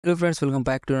Hello friends, welcome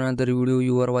back to another video.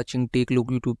 You are watching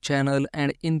Techlok YouTube channel,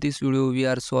 and in this video we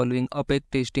are solving Apex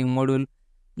testing module.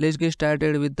 Let's get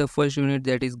started with the first unit,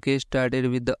 that is get started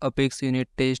with the Apex unit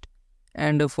test.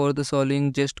 And for the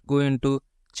solving, just go into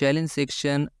challenge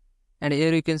section, and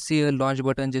here you can see a launch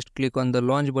button. Just click on the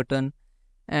launch button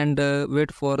and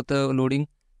wait for the loading.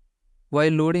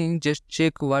 While loading, just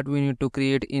check what we need to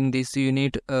create in this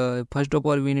unit. First of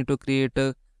all, we need to create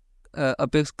a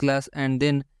Apex class, and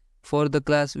then for the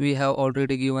class we have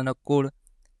already given a code.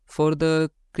 For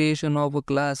the creation of a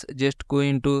class, just go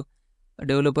into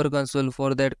developer console.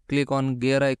 For that, click on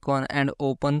gear icon and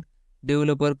open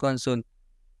developer console.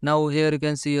 Now here you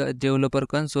can see a developer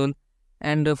console,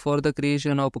 and for the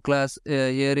creation of a class,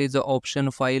 here is the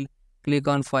option file. Click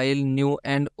on file, new,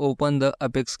 and open the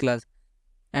Apex class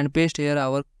and paste here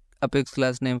our Apex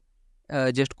class name.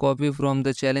 Just copy from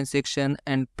the challenge section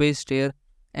and paste here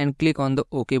and click on the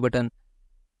OK button.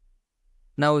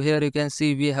 Now here you can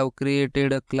see we have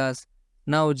created a class.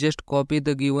 Now just copy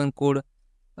the given code.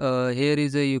 Here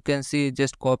is you can see,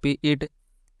 just copy it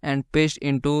and paste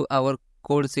into our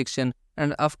code section.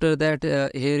 And after that,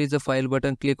 here is a file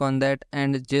button. Click on that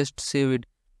and just save it.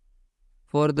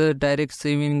 For the direct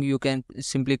saving, you can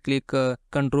simply click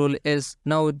Ctrl S.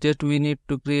 Now just we need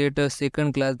to create a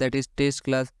second class, that is test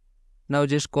class. Now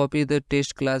just copy the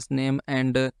test class name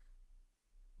and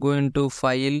go into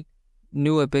file,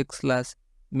 new Apex class.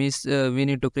 Means we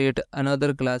need to create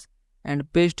another class and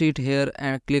paste it here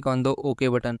and click on the OK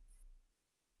button.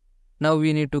 Now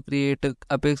we need to create a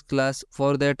Apex class.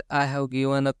 For that, I have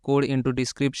given a code into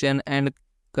description and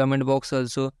comment box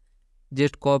also.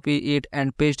 Just copy it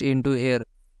and paste into here.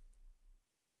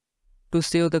 To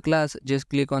save the class, just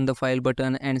click on the file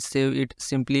button and save it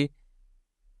simply.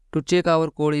 To check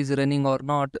our code is running or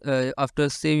not, after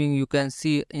saving, you can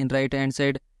see in right hand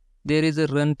side there is a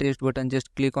run test button.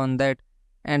 Just click on that,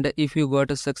 and if you got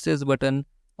a success button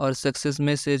or success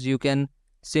message, you can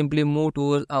simply move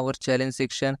towards our challenge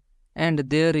section, and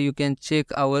there you can check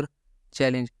our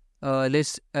challenge.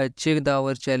 Let's check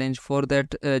our challenge. For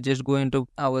that, just go into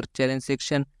our challenge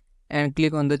section and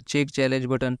click on the check challenge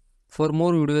button. For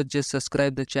more videos, just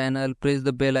subscribe the channel, press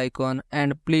the bell icon,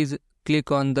 and please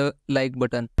click on the like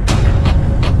button.